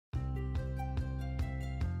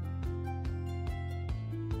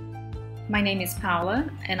My name is Paula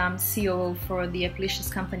and I'm COO for the Appalicious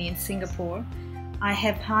company in Singapore. I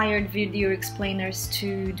have hired VideoExplainers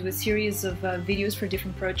to do a series of videos for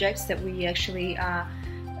different projects that we actually are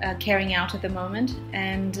carrying out at the moment,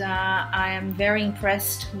 and I am very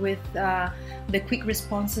impressed with the quick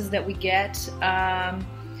responses that we get,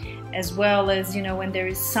 as well as, when there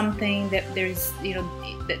is something that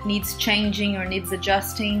that needs changing or needs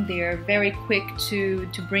adjusting, they are very quick to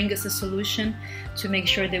bring us a solution to make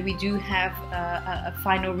sure that we do have a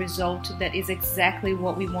final result that is exactly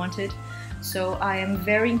what we wanted. So I am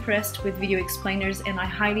very impressed with VideoExplainers and I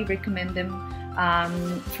highly recommend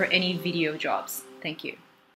them for any video jobs. Thank you.